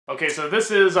Okay, so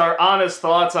this is our honest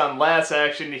thoughts on Last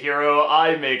Action Hero.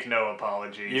 I make no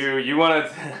apologies. You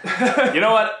want to... You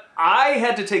know what? I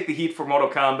had to take the heat for Mortal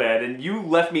Kombat, and you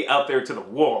left me out there to the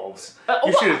wolves.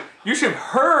 You should have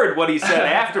heard what he said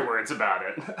afterwards about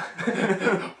it.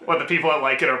 What, the people that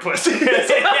like it are pussies?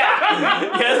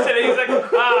 Yeah. Yesterday he's like,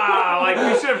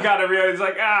 we should have got a real... He's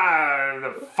like,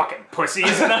 the fucking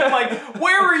pussies. And I'm like,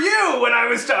 where were you when I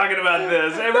was talking about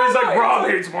this? Everyone's like, Rob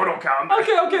hates Mortal Kombat.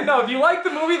 Okay, no, if you like the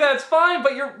movie, that's fine,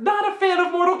 but you're not a fan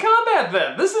of Mortal Kombat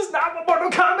then. This is not what Mortal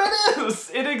Kombat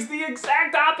is. It is the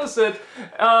exact opposite.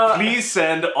 Please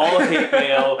send all hate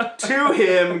mail to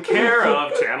him, care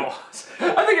of Channel.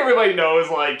 I think everybody knows,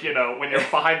 like, you know, when you're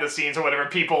behind the scenes or whatever,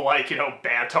 people, like, you know,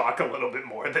 bad talk a little bit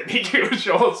more than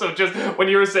usual. So just when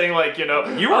you were saying, like, you know...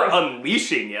 You were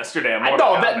unleashing yesterday on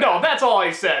Mortal Kombat. No, that's all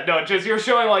I said. No, just you're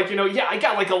showing, like, you know, yeah, I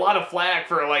got, like, a lot of flack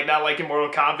for, like, not liking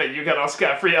Mortal Kombat. You got all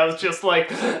scot-free. I was just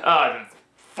like,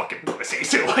 fucking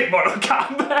pussies who like Mortal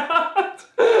Kombat.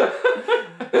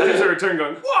 I just heard a turn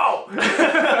going, whoa!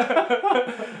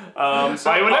 So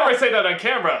I would never say that on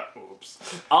camera.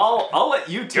 Oops. I'll let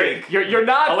you take. You're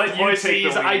not I'll let you take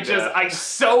the lead. I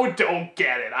so don't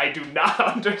get it. I do not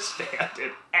understand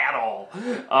it at all.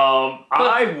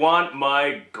 I want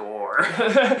my gore.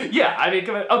 Yeah, I mean,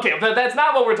 okay, but that's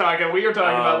not what we're talking about. We are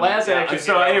talking about Last Action.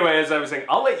 So anyway, as I was saying,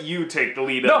 I'll let you take the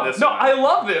lead on this one. No, I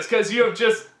love this because you have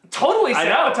just totally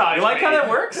sabotaged. You like how that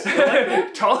works?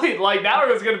 Totally. Like now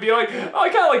it was gonna be like, oh, I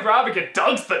kind of like Robin get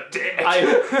Doug's the dick.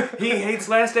 He hates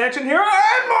Last Action Hero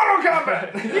and Mortal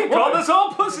Kombat. He called us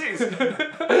all pussies.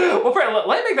 Well, Fred,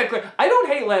 let me make that clear. I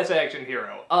don't hate Last Action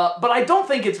Hero, but I don't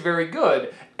think it's very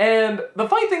good. And the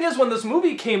funny thing is, when this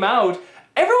movie came out,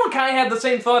 everyone kind of had the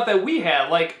same thought that we had.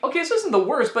 Like, okay, this isn't the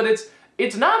worst, but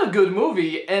it's not a good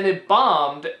movie, and it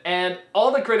bombed, and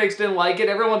all the critics didn't like it.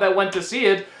 Everyone that went to see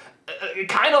it.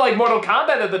 Kind of like Mortal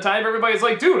Kombat at the time, everybody's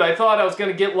like, dude, I thought I was going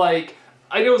to get like,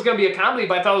 I knew it was going to be a comedy,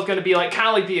 but I thought it was going to be like, kind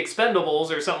of like The Expendables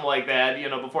or something like that, you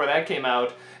know, before that came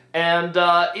out. And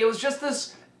it was just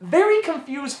this very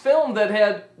confused film that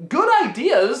had good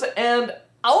ideas and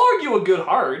I'll argue a good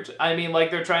heart. I mean, like,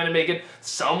 they're trying to make it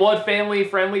somewhat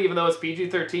family-friendly, even though it's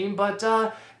PG-13, but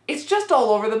it's just all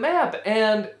over the map,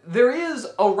 and there is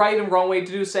a right and wrong way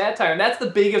to do satire, and that's the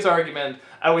biggest argument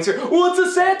I always hear. Well, it's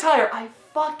a satire! I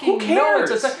fucking know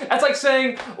it's a satire. That's like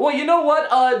saying, well, you know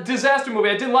what, disaster movie,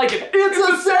 I didn't like it. It's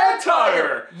a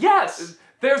satire! Yes!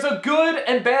 There's a good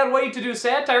and bad way to do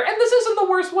satire, and this isn't the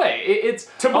worst way. It's...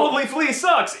 To boldly flee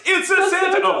sucks! It's a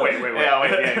satire! Oh, wait,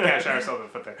 yeah, can't shot ourselves in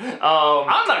the foot there.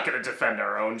 I'm not gonna defend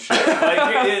our own shit.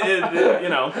 Like, you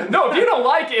know. No, if you don't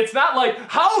like it, it's not like,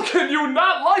 how can you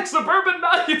not like Suburban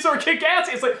Nights or Kick-Ass?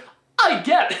 It's like, I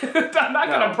get it. I'm not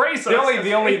gonna praise us.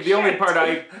 The only part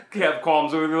I have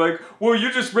qualms with, they're like, well,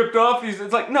 you just ripped off these.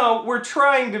 It's like, no, we're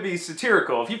trying to be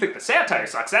satirical. If you think the satire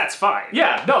sucks, that's fine.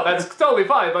 Yeah, no, that's totally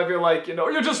fine. But if you're like, you know,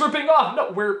 you're just ripping off.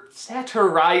 No, we're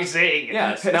satirizing.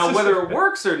 Yes. Now, whether it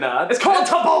works or not, it's called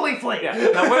Taboli Fling. Yeah.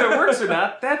 Now, whether it works or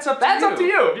not, that's up to you. That's up to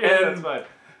you. Yeah, and that's fine.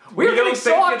 We're getting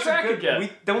so off track again.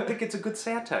 We don't think it's a good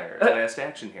satire. Last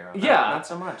Action Hero. Yeah, not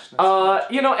so much. Not so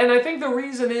much. You know, and I think the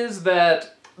reason is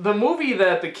that the movie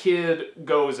that the kid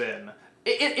goes in,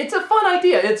 it's a fun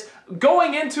idea. It's a kid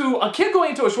going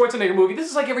into a Schwarzenegger movie. This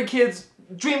is like every kid's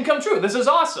dream come true. This is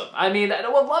awesome. I mean, I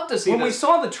would love to see this. When we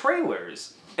saw the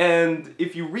trailers, and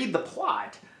if you read the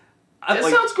plot, it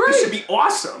sounds great. This should be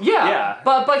awesome. Yeah.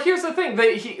 But here's the thing.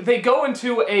 They go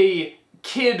into a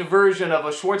kid version of a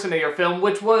Schwarzenegger film,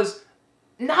 which was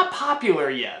not popular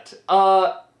yet.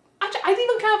 I'd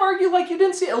even kind of argue, like, you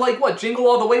didn't see it, like, what, Jingle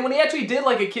All the Way? When he actually did,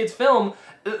 like, a kid's film,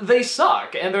 they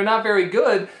suck, and they're not very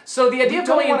good. So the idea of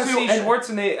going into... see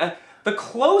Schwarzenegger... the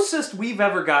closest we've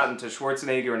ever gotten to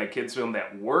Schwarzenegger in a kid's film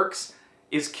that works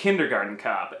is Kindergarten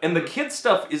Cop. And the kid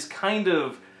stuff is kind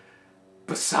of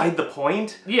beside the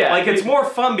point. Yeah. Like, it's more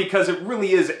fun because it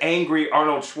really is angry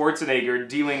Arnold Schwarzenegger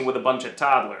dealing with a bunch of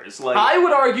toddlers. Like, I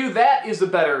would argue that is a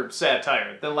better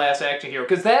satire than Last Action Hero,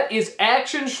 because that is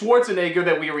action Schwarzenegger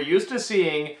that we were used to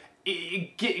seeing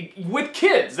with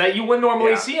kids that you wouldn't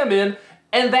normally see him in.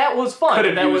 And that was fun. Could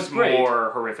have that used was great.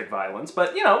 more horrific violence,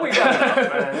 but you know, we got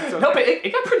enough. No, but it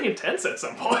got pretty intense at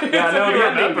some point. Yeah,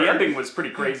 no, the ending was pretty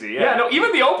crazy. Yeah, no,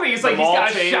 even the opening, he's like, he's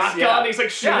got a shotgun, he's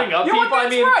like shooting up people.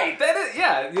 That's right. That is,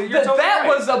 you're totally that right.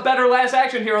 was a better Last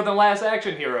Action Hero than Last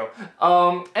Action Hero.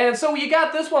 And so you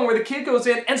got this one where the kid goes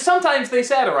in, and sometimes they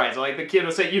satirize it. Like the kid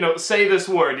will say, you know, say this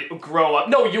word, grow up.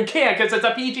 No, you can't, because it's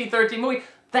a PG-13 movie.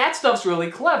 That stuff's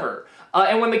really clever.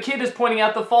 And when the kid is pointing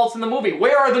out the faults in the movie,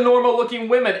 where are the normal-looking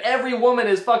women? Every woman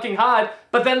is fucking hot,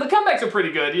 but then the comebacks are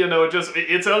pretty good, you know,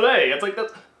 it's LA. It's like,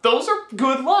 those are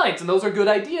good lines and those are good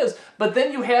ideas. But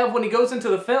then you have, when he goes into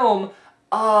the film,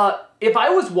 if I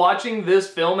was watching this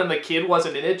film and the kid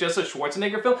wasn't in it, just a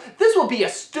Schwarzenegger film, this would be a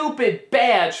stupid,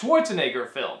 bad Schwarzenegger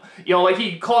film. You know, like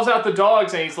he calls out the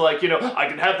dogs and he's like, you know, I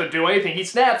can have them do anything. He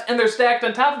snaps and they're stacked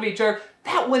on top of each other.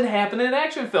 That wouldn't happen in an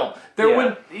action film. There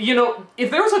would, you know,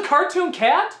 if there was a cartoon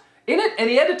cat in it and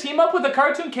he had to team up with a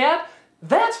cartoon cat,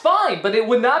 that's fine, but it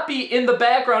would not be in the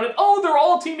background and, oh, they're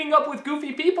all teaming up with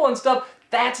goofy people and stuff.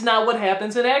 That's not what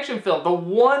happens in action film. The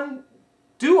one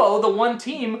duo, the one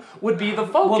team, would be the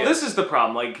focus. Well, this is the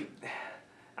problem. Like,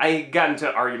 I got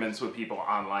into arguments with people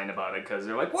online about it because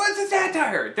they're like, "What's a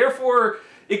satire? Therefore,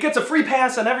 it gets a free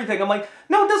pass on everything." I'm like,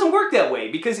 no, it doesn't work that way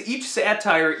because each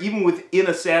satire, even within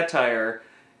a satire,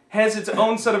 has its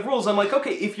own set of rules. I'm like,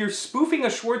 okay, if you're spoofing a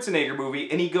Schwarzenegger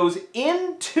movie and he goes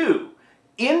into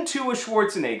a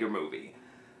Schwarzenegger movie,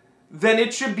 then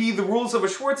it should be the rules of a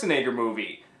Schwarzenegger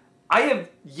movie. I have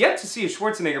yet to see a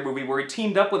Schwarzenegger movie where he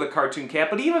teamed up with a cartoon cat,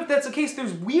 but even if that's the case,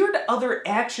 there's weird other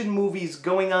action movies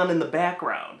going on in the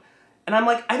background. And I'm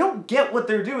like, I don't get what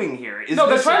they're doing here. No,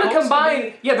 they're trying to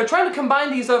combine, they're trying to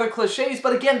combine these other cliches,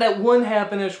 but again, that wouldn't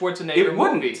happen in a Schwarzenegger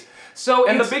movie. So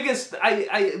and the biggest,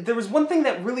 there was one thing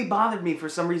that really bothered me for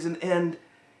some reason, and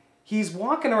he's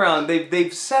walking around,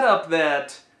 they've set up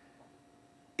that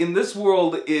in this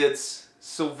world it's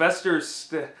Sylvester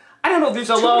I don't know, there's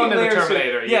Stallone in the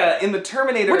Terminator. Yeah, in the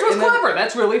Terminator. Which was clever,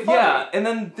 that's really funny. Yeah, and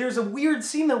then there's a weird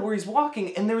scene though where he's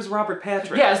walking and there's Robert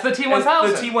Patrick. Yeah, it's the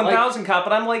T-1000. The T-1000 cop,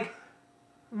 and I'm like,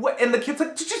 what? And the kid's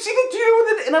like, did you see the dude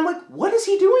with it? And I'm like, what is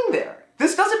he doing there?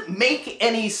 This doesn't make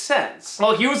any sense.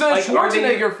 Well, he was in a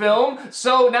Schwarzenegger film,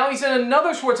 so now he's in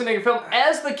another Schwarzenegger film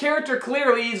as the character.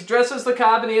 Clearly, he's dressed as the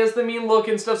cop and he has the mean look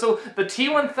and stuff, so the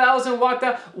T-1000 walked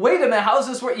out. Wait a minute, how's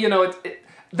this work? You know,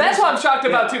 that's what I'm shocked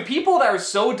about, too. People that are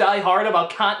so die-hard about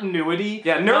continuity.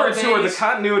 Yeah, nerds who are the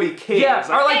continuity kings. Yeah,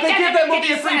 are like, they give that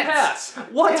movie a free pass.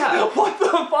 What? Yeah. What the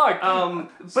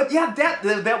fuck? But yeah,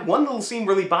 that one little scene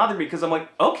really bothered me because I'm like,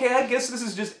 okay, I guess this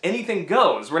is just anything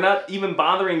goes. We're not even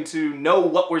bothering to know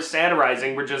what we're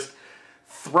satirizing. We're just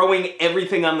throwing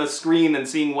everything on the screen and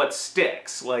seeing what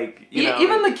sticks. Like, you know.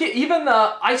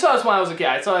 I saw this when I was a kid.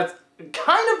 I saw it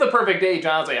kind of the perfect age,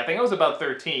 honestly. I think I was about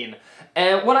 13.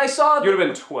 And when I saw... You would have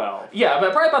been 12. Yeah,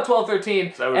 but probably about 12,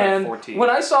 13. So I would have been 14. When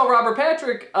I saw Robert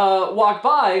Patrick walk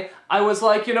by, I was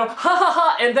like, you know, ha ha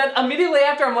ha, and then immediately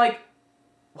after I'm like,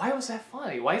 why was that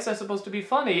funny? Why is that supposed to be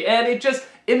funny? And it just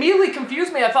immediately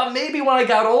confused me. I thought maybe when I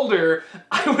got older,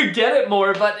 I would get it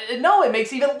more, but no, it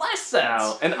makes even less sense.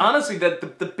 No. And honestly,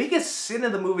 the biggest sin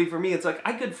of the movie for me, it's like,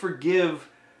 I could forgive...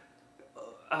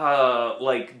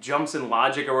 like jumps in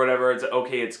logic or whatever. It's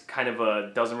okay, it's kind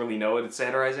of doesn't really know it, it's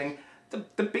satirizing.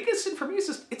 The biggest sin for me is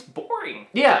just, it's boring.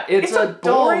 Yeah, it's a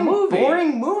boring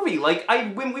movie. Like,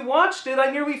 when we watched it,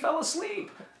 I nearly fell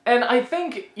asleep. And I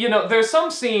think, you know, there's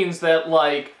some scenes that,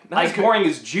 like... Not as boring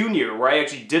as Junior, where I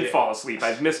actually did fall asleep.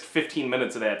 I've missed 15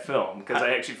 minutes of that film, because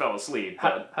I actually fell asleep.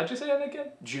 How'd you say that again?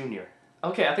 Junior.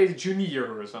 Okay, I think it's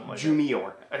Junior or something like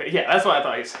Junior. that. Yeah, that's what I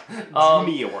thought you said.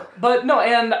 Junior. But no,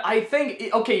 and I think,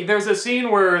 okay, there's a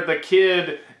scene where the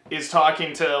kid is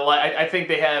talking to, like, I think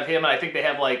they have him, and I think they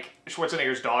have, like,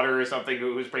 Schwarzenegger's daughter or something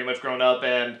who's pretty much grown up,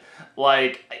 and,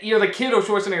 like, you know, the kid of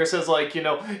Schwarzenegger says, like, you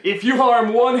know, if you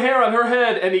harm one hair on her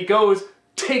head, and he goes,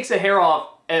 takes a hair off,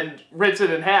 and rips it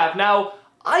in half. Now,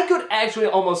 I could actually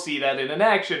almost see that in an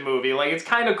action movie. Like, it's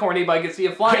kind of corny, but I could see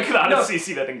it flying. I could honestly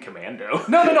see that in Commando.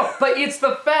 No. But it's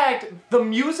the fact, the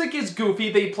music is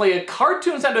goofy, they play a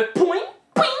cartoon sound of boing,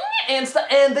 boing,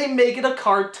 and they make it a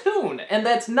cartoon. And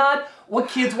that's not what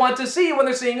kids want to see when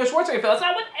they're seeing a Schwarzenegger film. That's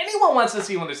not what anyone wants to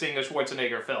see when they're seeing a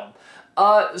Schwarzenegger film.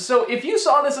 So if you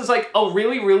saw this as like a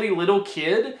really, really little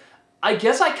kid, I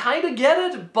guess I kind of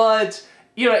get it, but...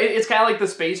 You know, it's kind of like the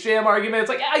Space Jam argument. It's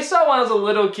like, I saw when I was a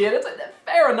little kid. It's like,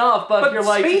 fair enough, but you're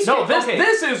like, no,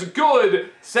 this is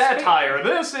good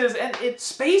satire.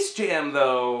 Space Jam,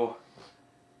 though,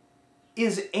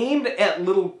 is aimed at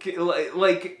little kids.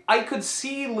 Like, I could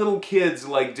see little kids,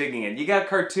 like, digging it. You got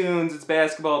cartoons, it's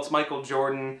basketball, it's Michael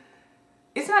Jordan.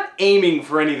 It's not aiming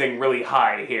for anything really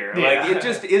high here. Yeah. Like, it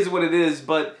just is what it is,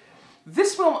 but...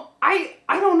 This film, I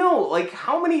don't know, like,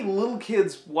 how many little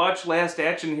kids watch Last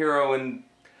Action Hero and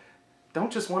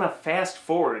don't just want to fast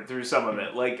forward through some of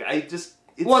it? Like,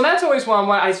 well, and that's always one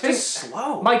I think... It's just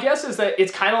slow. My guess is that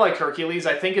it's kind of like Hercules.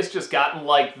 I think it's just gotten,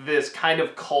 like, this kind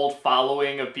of cult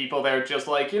following of people that are just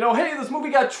like, you know, hey, this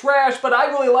movie got trashed, but I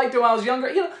really liked it when I was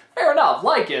younger. You know, fair enough,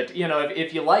 like it, you know,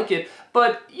 if you like it.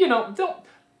 But, you know,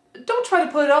 don't try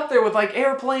to put it up there with, like,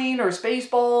 Airplane or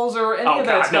Spaceballs or any of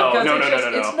that stuff. No.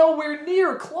 It's nowhere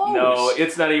near close. No,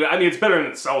 it's not even... I mean, it's better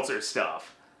than Seltzer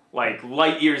stuff. like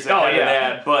light years ahead of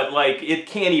that, but like it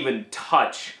can't even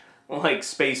touch like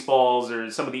Spaceballs or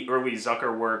some of the early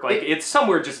Zucker work. Like it's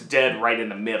somewhere just dead right in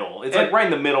the middle. It's like right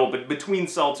in the middle, but between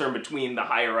Seltzer and between the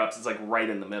higher ups, it's like right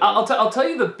in the middle. I'll tell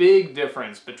you the big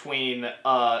difference between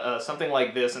something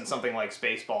like this and something like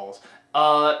Spaceballs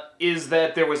is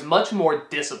that there was much more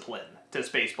discipline to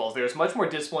Spaceballs. There's much more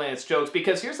discipline in its jokes,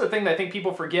 because here's the thing that I think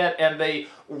people forget, and they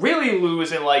really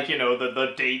lose in, like, you know,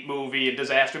 the date movie and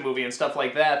disaster movie and stuff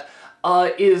like that,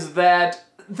 is that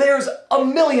there's a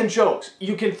million jokes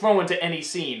you can throw into any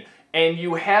scene, and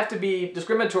you have to be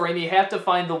discriminatory, and you have to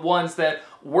find the ones that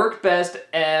work best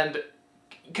and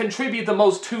contribute the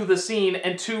most to the scene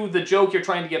and to the joke you're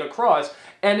trying to get across.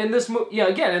 And in this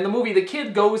again, in the movie, the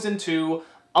kid goes into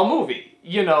a movie,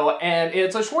 you know, and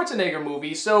it's a Schwarzenegger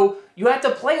movie, so you have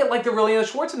to play it like they're really in a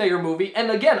Schwarzenegger movie. And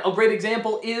again, a great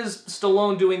example is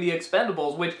Stallone doing The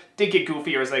Expendables, which did get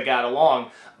goofier as they got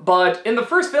along. But in the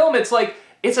first film, it's like,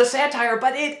 it's a satire,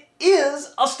 but it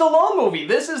is a Stallone movie.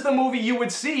 This is the movie you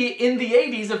would see in the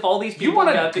 80s if all these people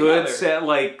got together. You want a good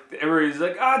like, everybody's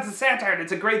like, oh, it's a satire,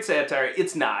 it's a great satire.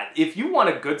 It's not. If you want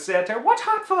a good satire, watch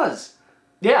Hot Fuzz.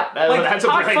 Yeah, that's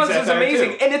Hot a Fuzz is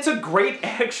amazing, too. And it's a great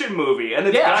action movie, and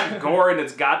it's got gore, and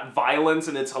it's got violence,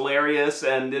 and it's hilarious,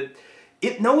 and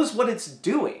it knows what it's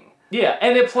doing. Yeah,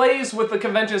 and it plays with the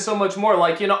convention so much more.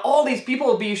 Like, you know, all these people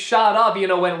will be shot up, you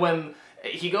know, when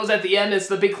he goes at the end, it's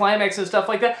the big climax and stuff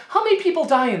like that. How many people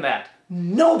die in that?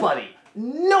 Nobody.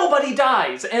 Nobody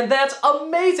dies, and that's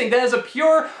amazing. That is a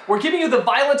pure, we're giving you the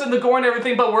violence and the gore and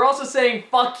everything, but we're also saying,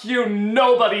 fuck you,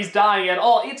 nobody's dying at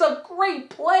all. It's a great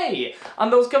play on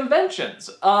those conventions.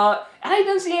 And I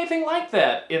didn't see anything like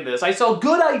that in this. I saw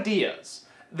good ideas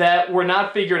that were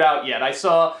not figured out yet. I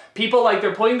saw people, like,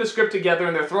 they're putting the script together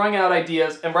and they're throwing out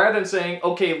ideas, and rather than saying,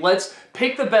 okay, let's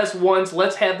pick the best ones,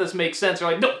 let's have this make sense, they're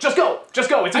like, no, just go,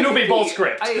 it's a Movie Bowl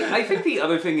script. I think the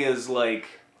other thing is, like,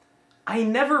 I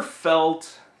never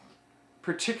felt,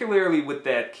 particularly with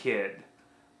that kid,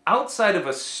 outside of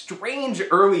a strange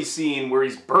early scene where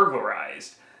he's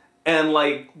burglarized and,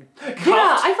 like,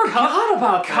 I forgot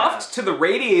about that. Cuffed to the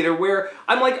radiator, where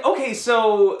I'm like, okay,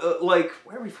 so, like,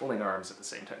 why are we folding arms at the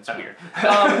same time? It's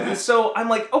weird. So I'm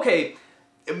like, okay,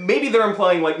 maybe they're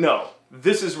implying, like, no,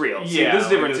 this is real. See, this is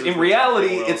different. In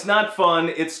reality, it's not fun,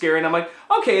 it's scary, and I'm like,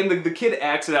 okay, and the kid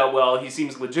acts it out well, he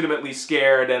seems legitimately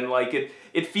scared, and, like,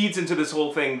 it feeds into this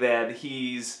whole thing that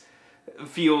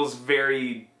feels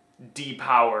very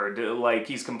depowered, like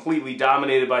he's completely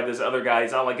dominated by this other guy.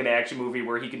 It's not like an action movie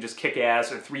where he can just kick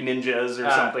ass, or Three Ninjas or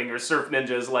something, or Surf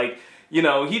Ninjas. Like, you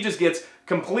know, he just gets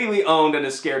completely owned and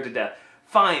is scared to death.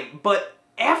 Fine, but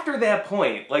after that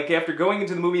point, like after going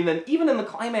into the movie, and then even in the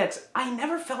climax, I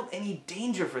never felt any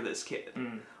danger for this kid.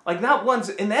 Like, not once.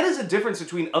 And that is a difference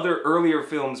between other earlier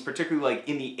films, particularly like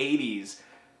in the 80s,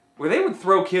 where they would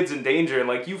throw kids in danger, and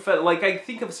like you felt, like I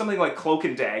think of something like Cloak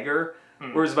and Dagger,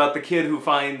 where it's about the kid who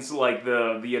finds like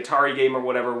the Atari game or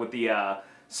whatever with the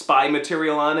spy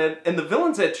material on it, and the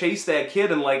villains that chase that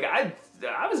kid, and like I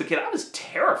was a kid, I was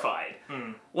terrified.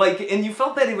 Like, and you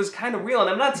felt that it was kind of real, and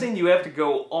I'm not saying you have to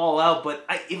go all out, but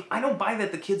I don't buy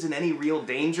that the kid's in any real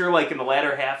danger, like in the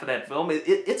latter half of that film.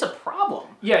 It's a problem.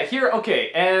 Yeah, here,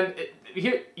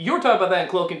 you were talking about that in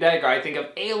Cloak and Dagger. I think of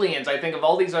Aliens. I think of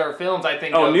all these other films. I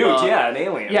think of... Newt, and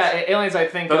Aliens. Yeah, Aliens, I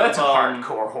think of... That's a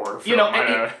hardcore horror film. You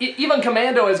know, even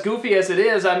Commando, as goofy as it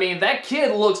is, I mean, that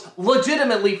kid looks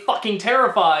legitimately fucking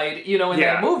terrified, you know, in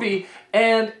that movie.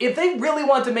 And if they really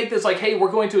want to make this like, hey,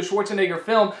 we're going to a Schwarzenegger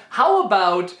film, how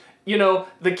about, you know,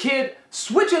 the kid,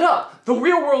 switch it up. The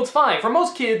real world's fine. For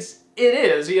most kids... It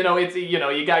is, you know, it's, you know,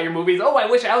 you got your movies, oh, I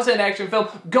wish I was in an action film.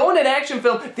 Go in an action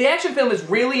film. The action film is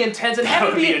really intense, and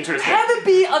have it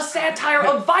be a satire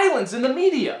of violence in the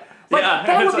media. Like,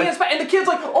 that would be inspiring. And the kid's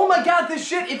like, oh my god, this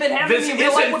shit, if it happened in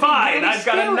real life, would be really I've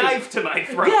got a knife to my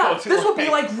throat. Yeah, this would be,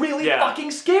 like, really fucking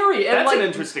scary. And, that's like, an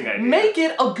interesting idea. Make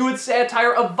it a good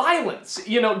satire of violence.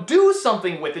 You know, do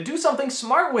something with it. Do something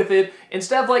smart with it,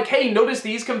 instead of like, hey, notice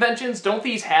these conventions? Don't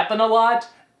these happen a lot?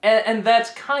 And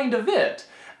that's kind of it.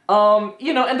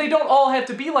 You know, and they don't all have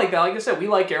to be like that. Like I said, we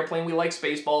like Airplane, we like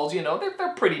Spaceballs, you know,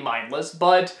 they're pretty mindless,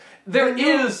 but they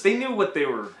knew what they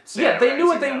were saying. Yeah, they knew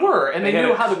what they were, and they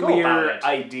knew how to go about it.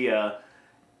 Idea.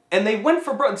 And they went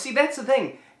for broad. See, that's the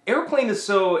thing. Airplane is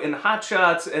so, and Hot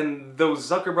Shots and those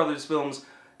Zucker Brothers films,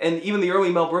 and even the early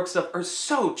Mel Brooks stuff, are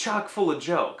so chock full of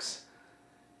jokes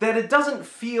that it doesn't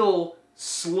feel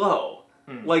slow.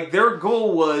 Like, their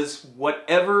goal was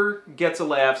whatever gets a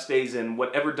laugh stays in,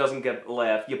 whatever doesn't get a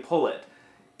laugh, you pull it.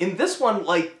 in this one,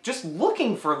 like, just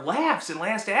looking for laughs in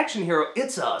Last Action Hero,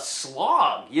 it's a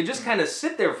slog. You just kind of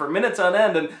sit there for minutes on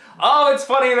end and, oh, it's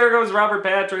funny, there goes Robert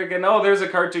Patrick, and oh, there's a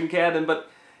cartoon cat, but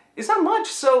it's not much,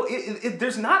 so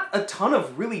there's not a ton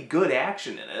of really good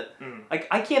action in it. Like,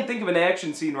 I can't think of an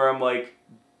action scene where I'm like,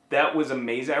 that was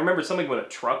amazing. I remember something with a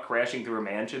truck crashing through a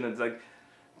mansion, and it's like,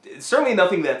 it's certainly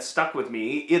nothing that stuck with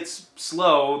me. It's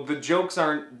slow, the jokes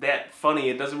aren't that funny,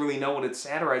 it doesn't really know what it's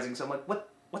satirizing, so I'm like,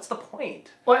 what's the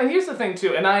point? Well, and here's the thing,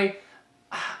 too, and I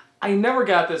never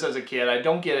got this as a kid. I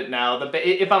don't get it now.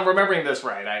 If I'm remembering this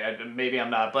right, maybe I'm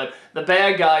not, but the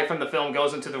bad guy from the film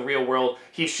goes into the real world,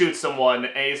 he shoots someone,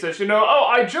 and he says, you know, oh,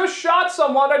 I just shot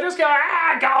someone, I just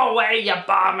got, go away, you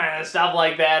bum, and stuff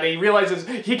like that. And he realizes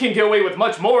he can get away with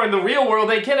much more in the real world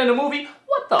than he can in a movie.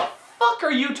 What the fuck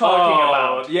are you talking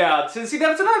about? Yeah, see,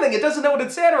 that's another thing. It doesn't know what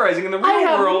it's satirizing in the real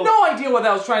world. I have no idea what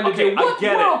that was trying to do. What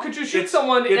world could you shoot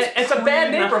someone? It's a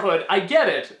bad neighborhood. I get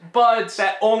it, but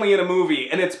that only in a movie,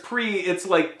 and it's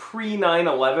like pre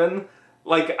 9/11.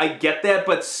 Like, I get that,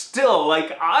 but still,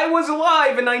 like, I was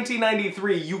alive in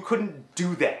 1993. You couldn't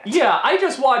do that. Yeah, I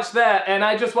just watched that, and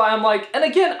I'm like, and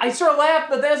again, I sort of laughed,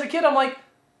 but as a kid, I'm like,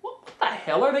 what the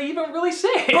hell are they even really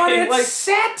saying? But it's like,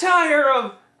 satire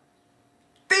of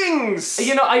things.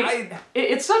 You know,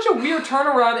 it's such a weird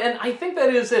turnaround, and I think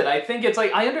that is it. I think it's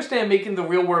like, I understand making the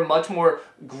real world much more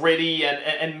gritty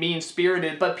and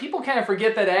mean-spirited, but people kind of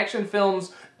forget that action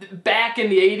films back in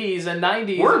the 80s and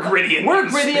 90s were gritty and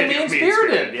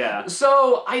mean-spirited. Yeah.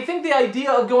 So I think the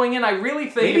idea of going in, I really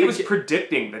think maybe it was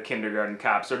predicting the kindergarten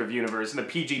cop sort of universe and the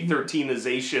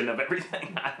PG-13ization of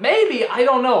everything. Maybe, I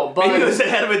don't know, but maybe it was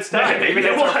ahead of its time. Maybe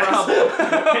that's our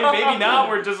problem. Maybe now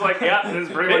we're just like, yeah, this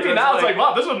is pretty much. Maybe now it's like,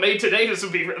 wow, this was made today. This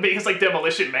would be it's like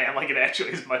Demolition Man. Like, it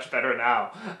actually is much better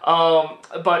now.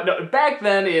 But no, back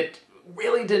then it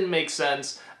really didn't make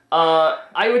sense.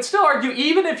 I would still argue,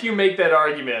 even if you make that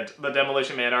argument, the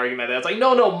Demolition Man argument, that's like,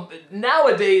 no,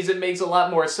 nowadays it makes a lot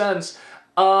more sense.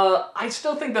 I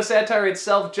still think the satire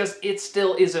itself it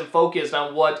still isn't focused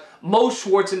on what most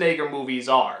Schwarzenegger movies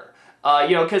are.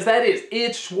 You know, because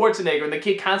it's Schwarzenegger, and the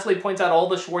kid constantly points out all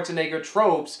the Schwarzenegger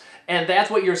tropes, and that's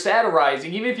what you're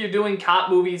satirizing, even if you're doing cop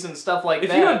movies and stuff like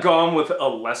that. If you had gone with a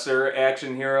lesser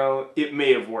action hero, it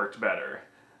may have worked better.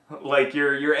 Like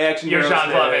your action heroes,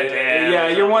 Jean-Claude Van Damme, yeah,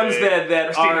 your ones that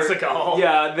are, Steven Seagal.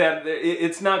 Yeah, that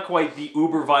it's not quite the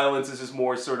uber violence. It's just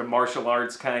more sort of martial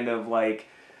arts kind of like.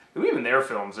 Even their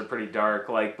films are pretty dark,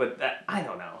 like, but I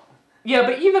don't know. Yeah,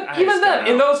 but even then,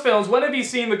 in those films, when have you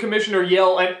seen the commissioner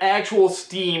yell and actual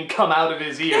steam come out of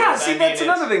his ears? Yeah, see, that's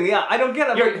another thing. Yeah, I don't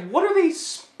get it. Like, what are they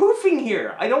spoofing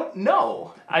here? I don't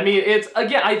know. I mean,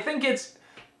 I think it's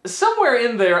somewhere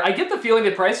in there. I get the feeling they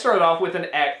probably started off with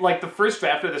like the first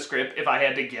draft of the script, if I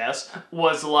had to guess,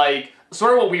 was like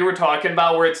sort of what we were talking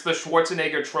about, where it's the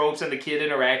Schwarzenegger tropes and the kid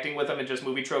interacting with them and just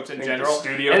movie tropes in general. The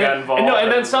studio got involved.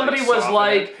 And then somebody was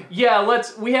like, yeah,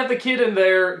 we have the kid in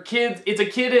there, it's a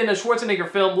kid in a Schwarzenegger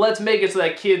film, let's make it so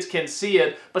that kids can see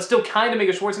it, but still kind of make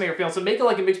a Schwarzenegger film, so make it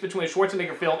like a mix between a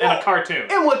Schwarzenegger film and a cartoon.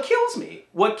 And what kills me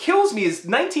is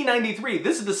 1993,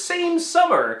 this is the same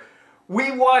summer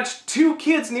we watched two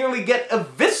kids nearly get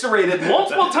eviscerated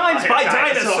multiple times by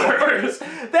dinosaurs.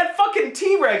 That fucking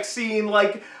T-Rex scene,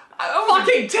 like,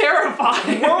 fucking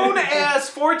terrifying. Grown-ass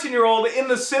 14-year-old in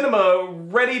the cinema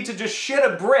ready to just shit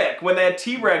a brick when that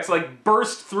T-Rex, like,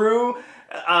 burst through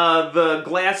the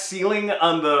glass ceiling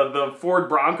on the Ford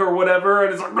Bronco or whatever,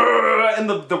 and it's like, and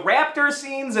the raptor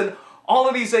scenes and all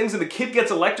of these things, and the kid gets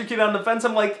electrocuted on the fence.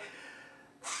 I'm like,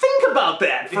 think about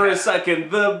that for a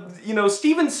second.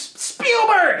 Steven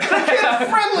Spielberg, the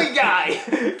kid-friendly guy,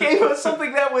 gave us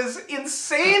something that was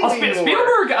insanely more.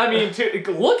 Spielberg, I mean,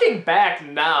 looking back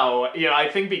now, I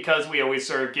think because we always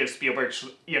sort of give Spielberg,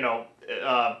 we give him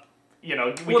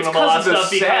a lot of stuff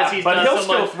because he's done so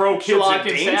much throw kids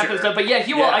in danger. And stuff. But yeah,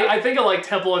 he will. I think of like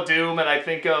Temple of Doom, and I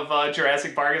think of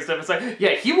Jurassic Park and stuff. It's like,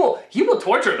 yeah, he will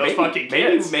torture those fucking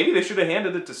kids. Maybe they should have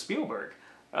handed it to Spielberg.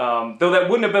 Though that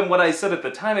wouldn't have been what I said at the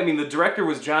time. I mean, the director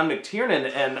was John McTiernan,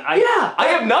 and I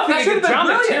have nothing against John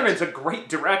McTiernan's a great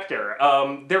director.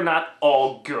 They're not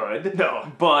all good. No.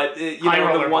 But, but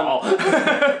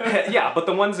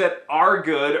the ones that are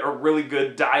good are really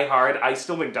good. Die Hard. I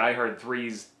still think Die Hard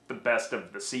 3's the best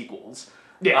of the sequels.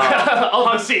 Yeah,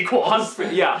 of the sequels.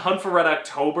 Hunt for Red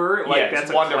October. Like, that's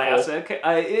a classic.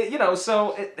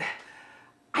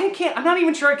 I'm not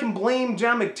even sure I can blame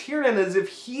John McTiernan as if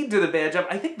he did a bad job.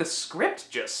 I think the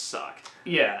script just sucked.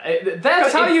 Yeah,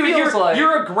 that's how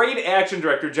you're a great action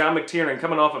director, John McTiernan,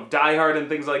 coming off of Die Hard and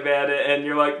things like that, and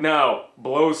you're like, no,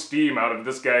 blow steam out of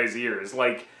this guy's ears.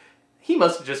 Like, he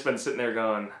must have just been sitting there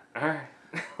going, all right.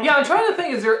 Yeah, I'm trying to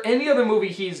think, is there any other movie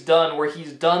he's done where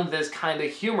he's done this kind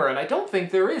of humor? And I don't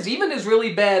think there is. Even his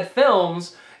really bad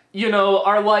films, you know,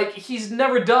 are like, he's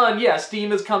never done, yeah,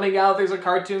 steam is coming out, there's a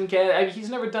cartoon cat, I mean, he's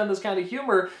never done this kind of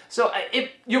humor. So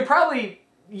you're probably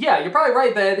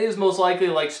right that it is most likely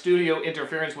like studio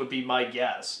interference would be my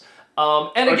guess.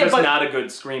 And or again, just not a good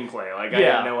screenplay. Like, I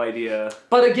have no idea.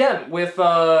 But again, with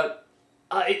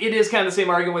it is kind of the same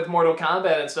argument with Mortal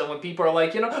Kombat and stuff when people are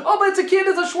like, you know, oh, but it's a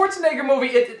Schwarzenegger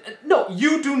movie. No,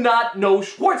 you do not know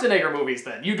Schwarzenegger movies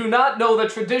then. You do not know the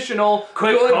traditional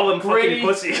good, call them gritty... fucking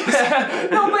pussies.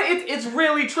 No, but it's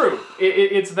really true.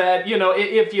 It's that, you know,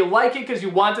 if you like it because you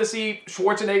want to see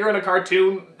Schwarzenegger in a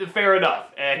cartoon, fair enough.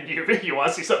 And you want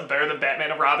to see something better than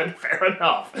Batman and Robin, fair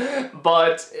enough.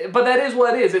 But that is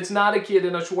what it is. It's not a kid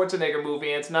in a Schwarzenegger movie.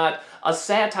 It's not a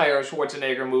satire of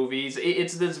Schwarzenegger movies.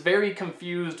 It's this very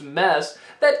confused mess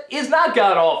that is not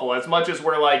god-awful as much as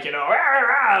we're like, you know,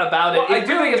 about it. Well, I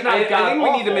think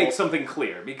we need to make something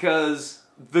clear, because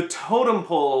the totem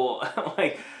pole,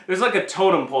 like, there's like a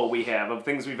totem pole we have of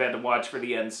things we've had to watch for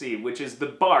the NC, which is the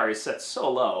bar is set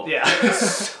so low. Yeah.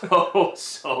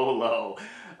 so low.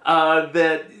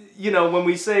 That, you know, when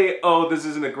we say, oh, this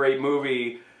isn't a great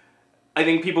movie, I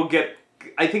think people get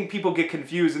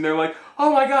confused and they're like,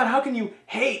 oh my god, how can you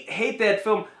hate that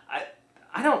film?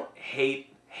 I don't hate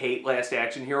Last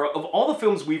Action Hero. Of all the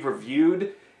films we've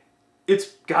reviewed, it's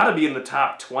gotta be in the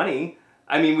top 20.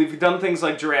 I mean, we've done things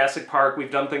like Jurassic Park, we've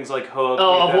done things like Hook.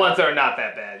 Oh, of ones that are not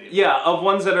that bad. Yeah, of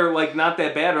ones that are like not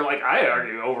that bad, or like, I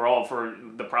argue overall for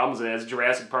the problems it has,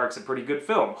 Jurassic Park's a pretty good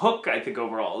film. Hook, I think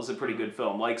overall, is a pretty good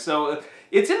film. Like, so,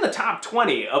 it's in the top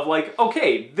 20 of like,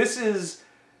 okay, this is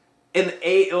an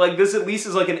A, like, this at least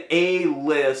is like an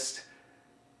A-list,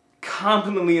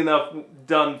 competently enough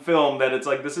done film that it's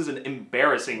like, this isn't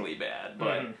embarrassingly bad,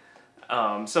 but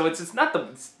so it's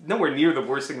nowhere near the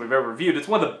worst thing we've ever reviewed. It's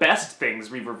one of the best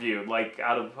things we've reviewed. Like,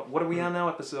 out of, what are we on now?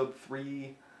 Episode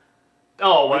 3?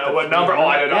 Oh, what number? Oh,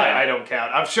 I don't know. Yeah. I don't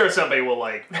count. I'm sure somebody will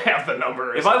like have the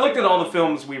number. If I looked at all the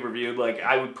films we reviewed, like,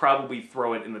 I would probably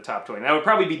throw it in the top 20. I would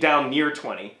probably be down near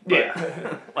 20. But,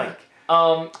 yeah. like.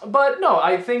 But no,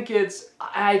 I think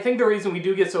the reason we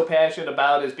do get so passionate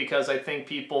about it is because I think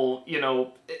people, you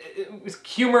know,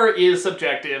 humor is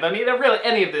subjective. I mean, really,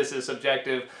 any of this is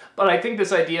subjective, but I think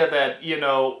this idea that, you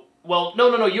know, well,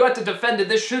 no, you have to defend it,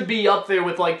 this should be up there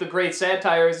with, like, the great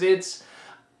satires,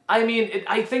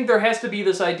 I think there has to be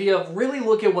this idea of really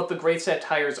look at what the great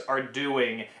satires are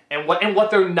doing and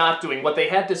what they're not doing, what they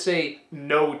had to say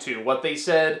no to, what they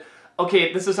said,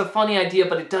 okay, this is a funny idea,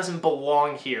 but it doesn't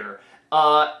belong here.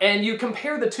 And you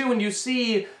compare the two and you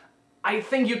see, I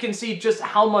think you can see just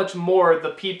how much more the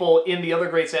people in the other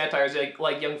great satires,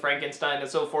 like Young Frankenstein and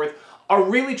so forth, are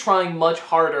really trying much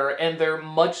harder and they're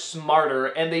much smarter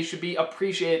and they should be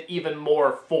appreciated even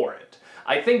more for it.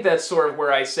 I think that's sort of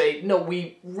where I say, no,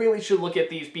 we really should look at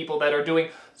these people that are doing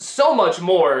so much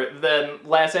more than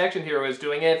Last Action Hero is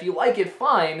doing. And if you like it,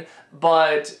 fine,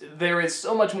 but there is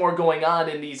so much more going on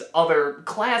in these other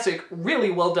classic,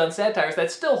 really well-done satires that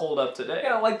still hold up today.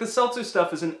 Yeah, like the Seltzer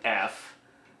stuff is an F.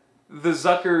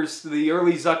 The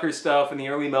early Zucker stuff and the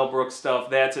early Mel Brooks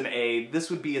stuff, that's an A. This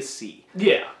would be a C.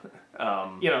 Yeah.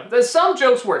 You know, some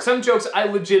jokes work. Some jokes I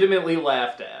legitimately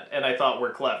laughed at and I thought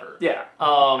were clever. Yeah.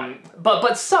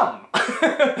 But some,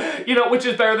 you know, which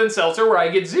is better than Seltzer where I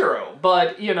get 0.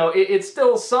 But, you know, it's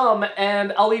still some,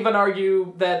 and I'll even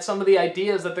argue that some of the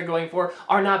ideas that they're going for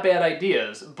are not bad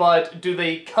ideas. But do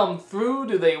they come through?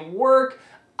 Do they work?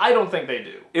 I don't think they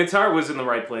do. Its heart was in the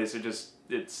right place.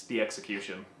 It's the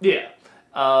execution. Yeah.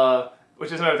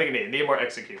 Which is another thing you need more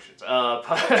executions.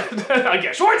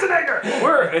 Again,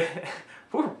 Schwarzenegger!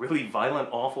 We're really violent,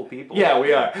 awful people. Yeah,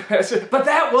 we are. But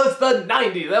that was the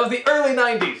 90s. That was the early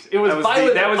 90s. It was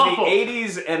violent, That was awful. the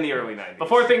 80s and the early 90s.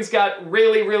 Before things got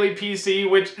really, really PC,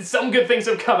 which some good things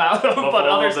have come out of, but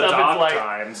other stuff dark it's like...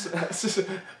 times.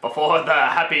 Before the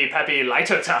happy,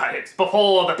 lighter times.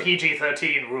 Before the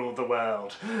PG-13 ruled the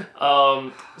world.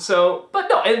 But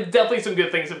no, and definitely some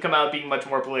good things have come out being much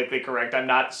more politically correct. I'm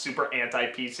not super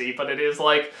anti-PC, but it is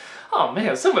like, oh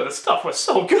man, some of the stuff was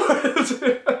so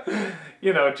good.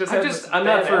 You know, I'm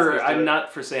not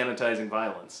for sanitizing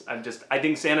violence. I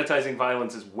think sanitizing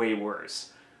violence is way worse.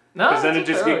 No, because then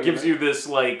it gives you this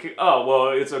like, oh well,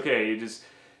 it's okay. You just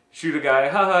shoot a guy,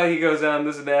 haha, he goes down,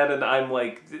 this and that, and I'm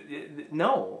like,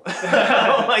 no,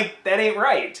 like that ain't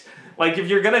right. Like if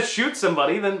you're gonna shoot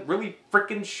somebody, then really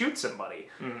frickin' shoot somebody.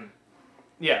 Mm-hmm.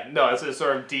 Yeah, no, it's a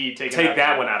sort of Take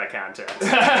that one out of context.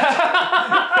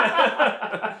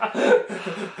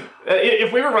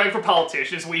 If we were running for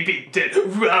politicians, we'd be dead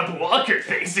Rob Walker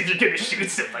face. If you're gonna shoot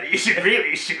somebody, you should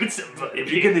really shoot somebody.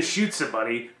 If you're gonna shoot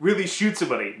somebody, really shoot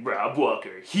somebody. Rob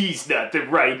Walker, he's not the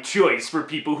right choice for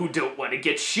people who don't want to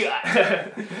get shot.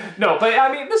 No, but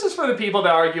I mean, this is for the people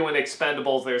that argue in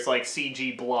Expendables there's like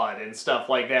CG blood and stuff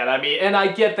like that. I mean, and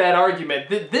I get that argument.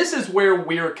 This is where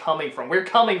we're coming from. We're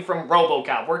coming from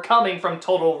RoboCop. We're coming from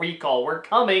Total Recall. We're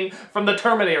coming from the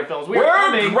Terminator films.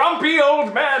 We're grumpy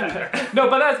old men. No,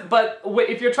 but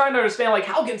if you're trying to understand, like,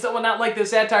 how can someone not like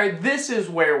this satire? This is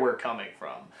where we're coming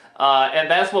from. And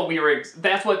that's what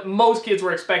that's what most kids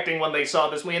were expecting when they saw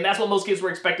this movie, and that's what most kids were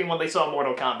expecting when they saw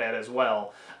Mortal Kombat as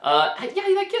well. Yeah,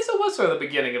 I guess it was sort of the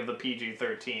beginning of the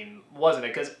PG-13, wasn't it?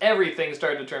 Because everything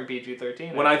started to turn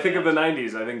PG-13. When I think of the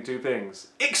 90s, I think two things.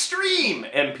 Extreme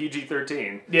and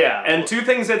PG-13. Yeah. And two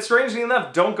things that, strangely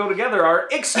enough, don't go together are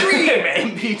extreme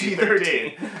and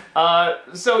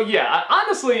PG-13. So, yeah,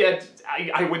 honestly,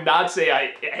 I would not say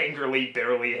I angrily,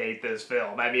 bitterly hate this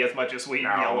film. I mean, as much as we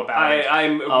yell about it.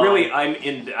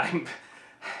 I'm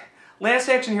Last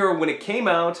Action Hero, when it came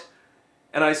out,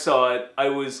 and I saw it, I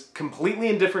was completely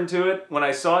indifferent to it. When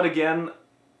I saw it again,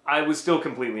 I was still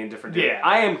completely indifferent to it.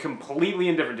 I am completely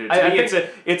indifferent to it. To me,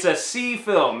 it's a C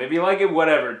film. If you like it,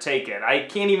 whatever, take it. I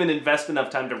can't even invest enough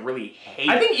time to really hate it.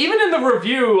 I think even in the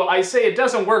review, I say it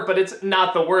doesn't work, but it's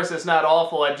not the worst, it's not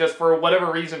awful, and just for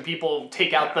whatever reason, people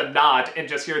take out the not and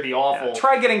just hear the awful. Yeah,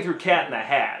 try getting through Cat in the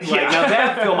Hat. Like, now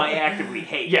that film I actively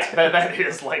hate. Yeah, that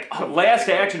is like... Last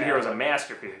Action Hero is a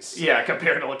masterpiece. Yeah,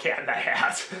 compared to Cat in the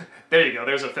Hat. There you go,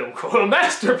 there's a film quote, a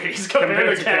masterpiece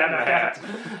compared to Cat in the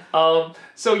Hat.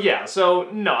 So yeah, so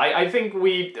no, I think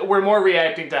we're more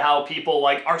reacting to how people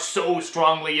like are so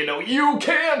strongly, you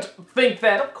can't think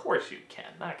that. Of course you can,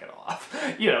 knock it off.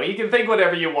 You can think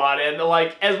whatever you want, and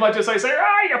like as much as I say,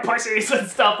 you pussies and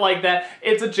stuff like that,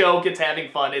 it's a joke, it's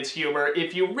having fun, it's humor.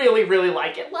 If you really, really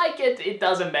like it, it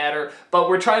doesn't matter. But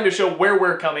we're trying to show where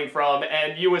we're coming from,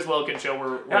 and you as well can show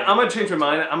where I'm gonna change my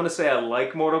mind. I'm gonna say I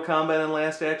like Mortal Kombat and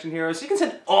Last Action Hero, so you can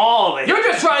send all of it. You're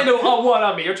just trying to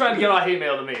one-up me. You're trying to get all hate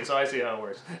mail to me, so I see how it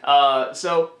works.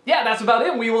 So, yeah, that's about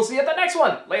it. We will see you at the next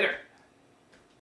one. Later.